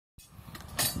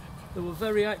They were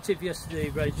very active yesterday,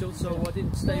 Rachel, so I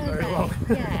didn't stay very long.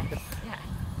 Yeah, yeah.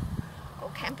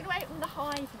 Okay, I'm going to open the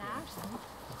hive now. So.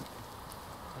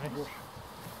 Right.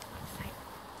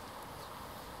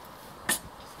 Just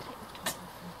take the top off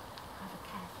and have a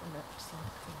careful look to see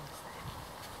the things there.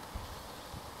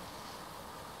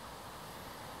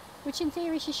 Which in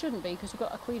theory she shouldn't be, because we've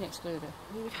got a queen excluder.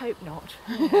 You would hope not.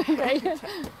 Okay.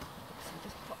 So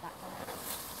just pop that down.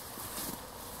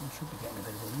 We should be getting a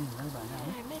bit of a wind though by now.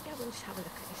 Yeah, maybe I will just have a look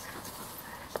at this spot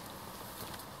first.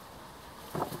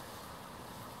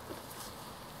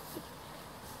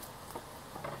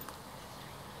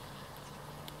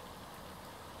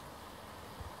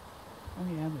 Oh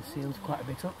yeah, the seal's quite a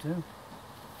bit up too.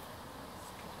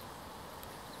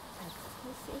 So,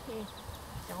 you see here,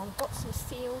 so I've got some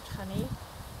sealed honey.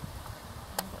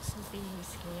 I've got some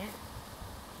bees here.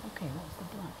 Okay, what's the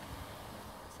black?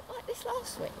 Is it like this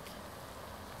last week?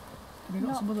 Have you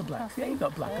got some other blacks? Yeah, you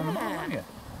got black on them all, haven't you?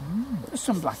 There's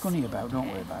some black honey about, don't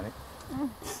worry about it.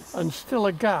 And still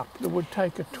a gap that would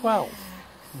take a 12.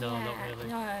 No, not really.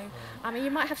 No. I mean,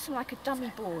 you might have some like a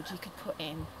dummy board you could put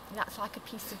in. That's like a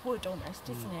piece of wood almost,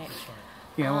 isn't it?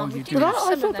 Yeah, well, you do. But I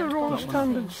Some of thought them they were all got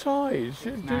standard size.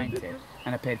 It's 90,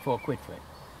 and I paid £4 for it.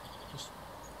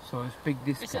 So it's big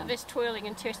It's discount. this twirling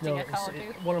and twisting I can't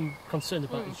do. What I'm concerned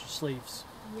about is your sleeves.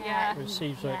 Yeah. Your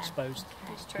sleeves are exposed.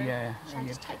 It's true. Yeah, Shall I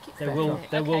just take it They further? will Okay. go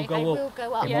They up. will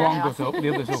go up. If Yeah. one goes up, the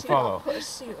others will See, I'll follow. put a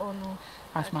suit on. Or...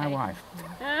 Ask my Okay. wife.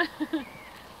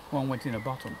 One went in a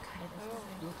bottom. Okay,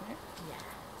 this is it. Yeah.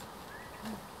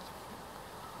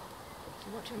 Do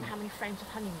you want to know how many frames of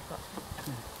honey we've got?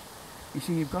 You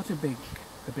see, you've got a big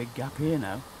gap here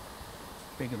now,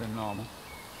 bigger than normal.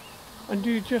 And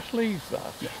do you just leave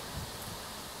that? Yeah.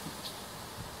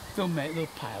 They'll make little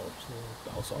piles,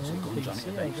 all sorts of guns on it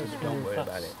eventually, so don't worry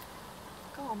about it.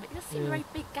 Go on, but it does seem a very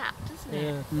big gap, doesn't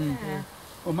it? Yeah. Yeah.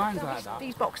 Well, mine's like that.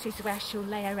 These boxes are where she'll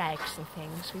lay her eggs and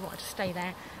things. We wanted to stay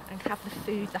there and have the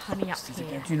food, the honey up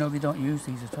here. Do you know they don't use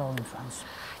these at all in France?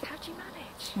 How do you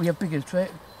manage? We have bigger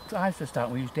drives to start,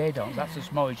 we use day don'ts, that's as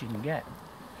small as you can get.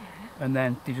 And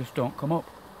then they just don't come up.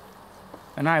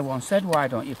 And I once said, why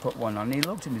don't you put one on? And he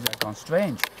looked at me, he's like, gone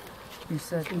strange. He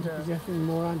said, Seems to be getting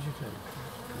more agitated.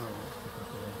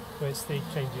 So it's the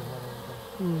changing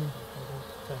one.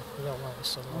 We don't like the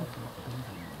sunlight.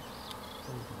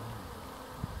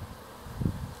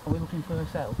 are we looking for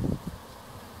herself?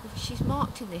 She's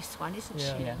marked in this one, isn't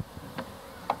Yeah. she? Yeah.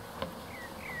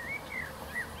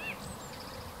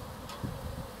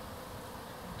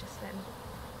 Just let me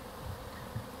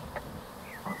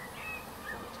hold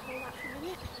that for a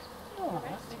minute.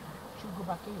 Alright, she'll go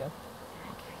back here.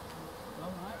 Okay.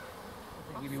 Alright.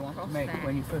 If you want to make it,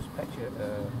 when you first picture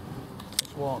a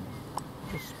swarm,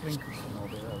 just sprinkle some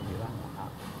over there, you like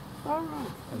that.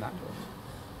 Alright. And that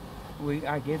does.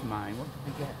 I gave mine, what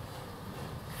did we get?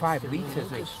 5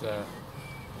 litres of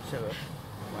syrup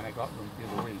when I got them the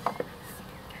other week.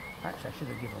 Actually, I should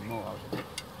have given more, I was a bit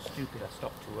stupid, I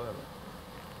stopped too early.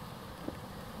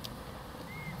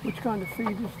 Which kind of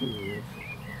feeders do you use?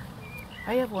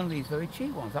 I have one of these very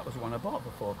cheap ones, that was the one I bought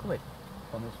for £4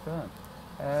 on this firm.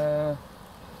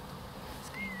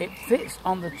 It fits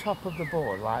on the top of the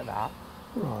board like that,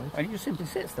 Right. and it just simply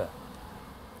sits there.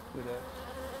 With a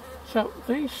So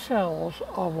these cells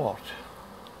are what?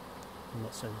 In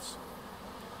what sense?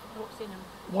 What's in them?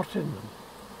 What's in them?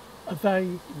 Are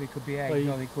they... They could be eggs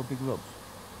or they could be grubs.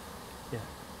 Yeah.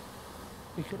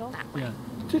 You should all. That way. Yeah.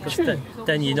 Did Because you?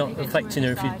 then you're not affecting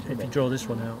her if you draw this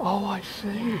one out. Oh, I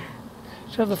see.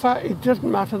 So the fact it doesn't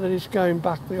matter that it's going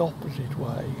back the opposite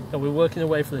way. So we're working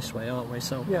away for this way, aren't we?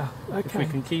 So Yeah, if we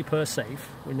okay. can keep her safe,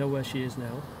 we know where she is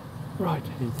now. Right.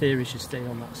 In theory, she'd stay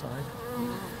on that side.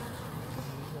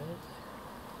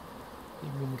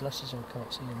 Even with my glasses on, I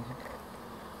can't see anything.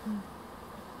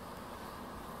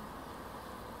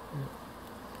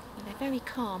 They're very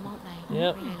calm, aren't they?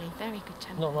 Yep. Really, very good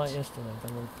temperament. Not like yesterday.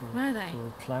 They were, Were they? there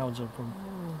were clouds of them.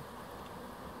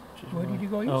 Where did you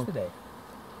go yesterday?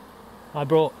 I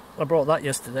brought that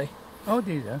yesterday, Oh,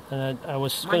 did you? and I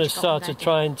was Might going to have got start them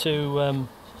trying to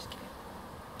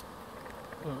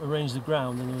arrange the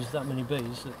ground, and there was that many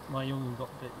bees that my young one got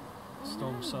a bit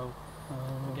stung, so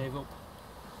I gave up.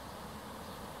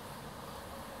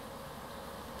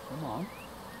 Come on.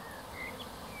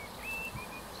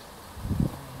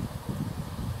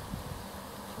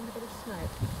 A bit of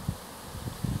smoke.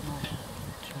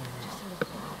 Just a little bit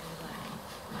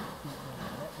away.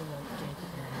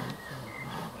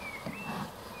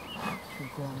 Should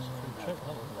go on a trip,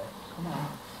 come on.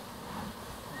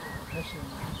 Listen.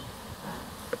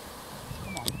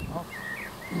 Come on, off.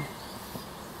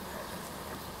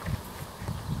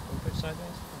 Go a bit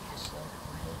sideways. Just,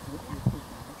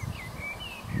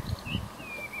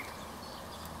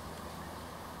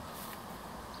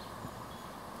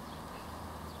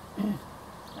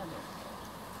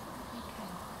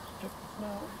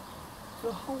 Now,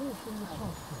 the hole from the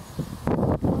top.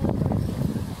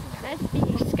 There's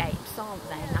bee escapes, aren't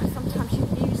there? Now sometimes you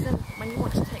use them when you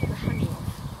want to take the honey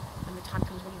off, and the time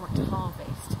comes when you want to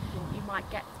harvest. You might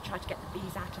try to get the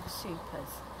bees out of the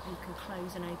supers, and you can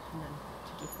close and open them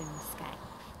to give them escape.